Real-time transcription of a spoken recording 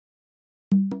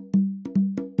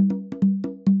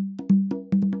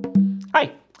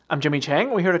I'm Jimmy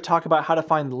Chang. We're here to talk about how to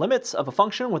find the limits of a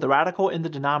function with a radical in the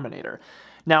denominator.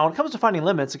 Now, when it comes to finding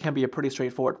limits, it can be a pretty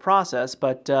straightforward process,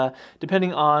 but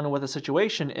depending on what the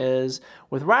situation is,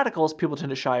 with radicals, people tend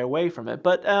to shy away from it.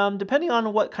 But depending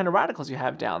on what kind of radicals you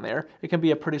have down there, it can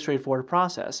be a pretty straightforward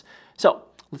process. So,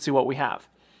 let's see what we have.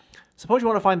 Suppose you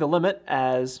want to find the limit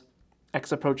as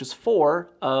x approaches 4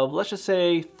 of, let's just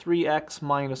say, 3x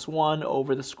minus 1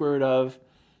 over the square root of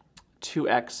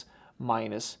 2x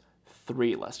minus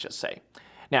 3, let's just say.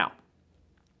 Now,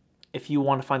 if you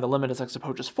want to find the limit as x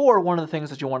approaches 4, one of the things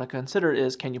that you want to consider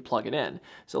is, can you plug it in?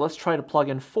 So let's try to plug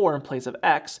in 4 in place of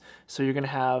x. So you're going to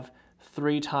have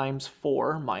 3 times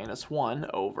 4 minus 1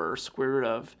 over square root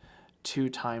of 2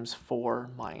 times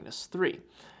 4 minus 3.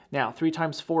 Now, 3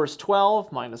 times 4 is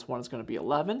 12, minus 1 is going to be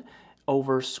 11,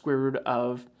 over square root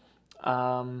of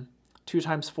 2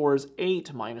 times 4 is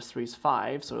 8, minus 3 is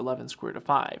 5, so 11 square root of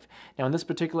 5. Now, in this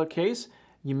particular case,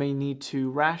 you may need to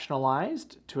rationalize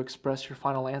to express your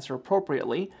final answer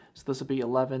appropriately. So this will be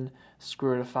 11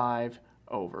 square root of 5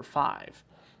 over 5.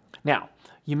 Now,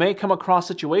 you may come across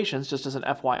situations, just as an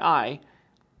FYI,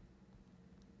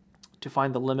 to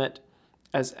find the limit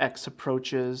as x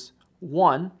approaches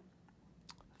 1,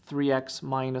 3x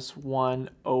minus 1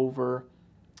 over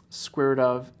square root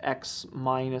of x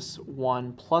minus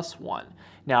 1 plus 1.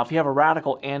 Now, if you have a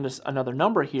radical and another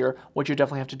number here, what you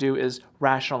definitely have to do is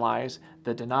rationalize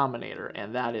the denominator,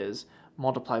 and that is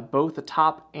multiply both the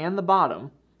top and the bottom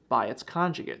by its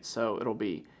conjugate. So it'll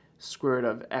be square root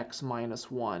of x minus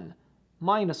 1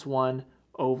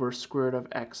 over square root of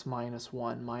x minus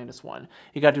 1 minus 1.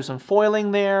 You got to do some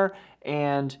foiling there,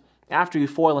 and after you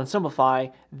FOIL and simplify,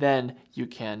 then you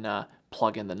can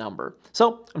plug in the number.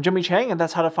 So I'm Jimmy Chang, and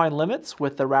that's how to find limits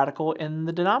with the radical in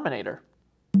the denominator.